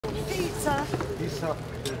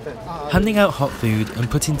Handing out hot food and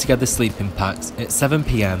putting together sleeping packs at 7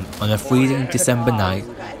 p.m. on a freezing December night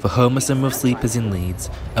for homeless and rough sleepers in Leeds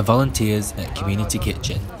are volunteers at Community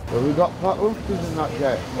Kitchen. Well, we got pot roosters and that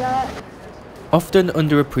yet? Yeah. Often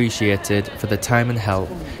underappreciated for their time and help,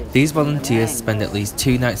 these volunteers spend at least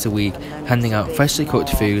 2 nights a week handing out freshly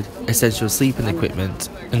cooked food, essential sleeping equipment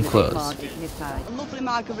and clothes.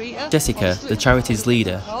 Jessica, the charity's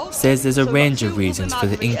leader, says there's a range of reasons for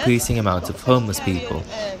the increasing amount of homeless people,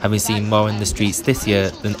 having seen more in the streets this year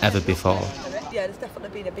than ever before. Yeah, there's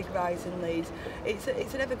definitely been a big rise in Leeds. It's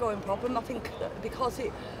an ever-going problem. I think because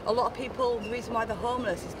a lot of people, the reason why they're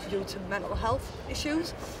homeless is due to mental health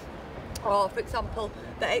issues. Or, for example,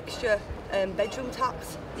 the extra bedroom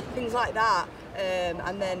tax, things like that.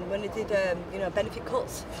 And then when they did, benefit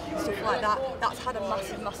cuts, stuff like that, that's had a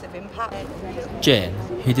massive impact. Jane,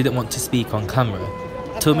 who didn't want to speak on camera,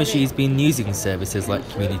 told me she's been using services like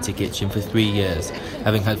Community Kitchen for 3 years,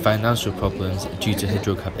 having had financial problems due to her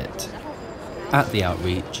drug habit. At the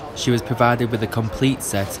outreach, she was provided with a complete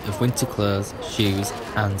set of winter clothes, shoes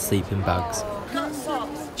and sleeping bags.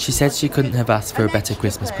 She said she couldn't have asked for a better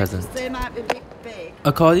Christmas present.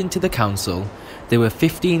 According to the council, there were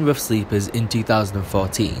 15 rough sleepers in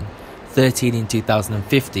 2014, 13 in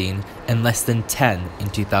 2015 and less than 10 in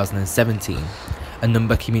 2017, a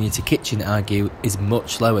number Community Kitchen argue is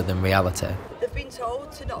much lower than reality. They've been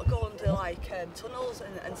told to not go under tunnels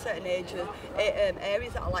and certain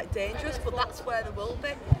areas that are dangerous, but that's where they will be.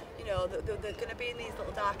 They're going to be in these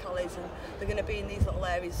little dark alleys and they're going to be in these little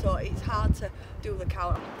areas, so it's hard to do the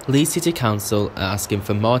count. Leeds City Council are asking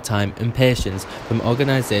for more time and patience from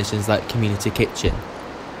organisations like Community Kitchen.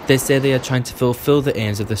 They say they are trying to fulfil the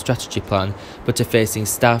aims of the strategy plan, but are facing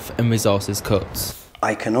staff and resources cuts.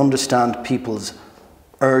 I can understand people's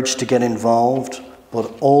urge to get involved,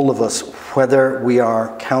 but all of us, whether we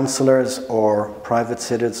are councillors or private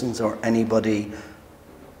citizens or anybody,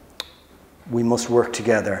 we must work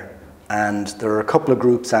together. And there are a couple of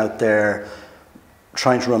groups out there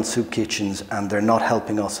trying to run soup kitchens, and they're not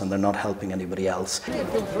helping us and they're not helping anybody else.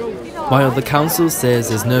 While the council says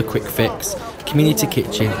there's no quick fix, Community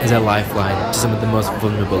Kitchen is a lifeline to some of the most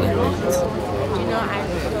vulnerable in Leeds.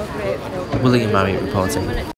 Marriott reporting.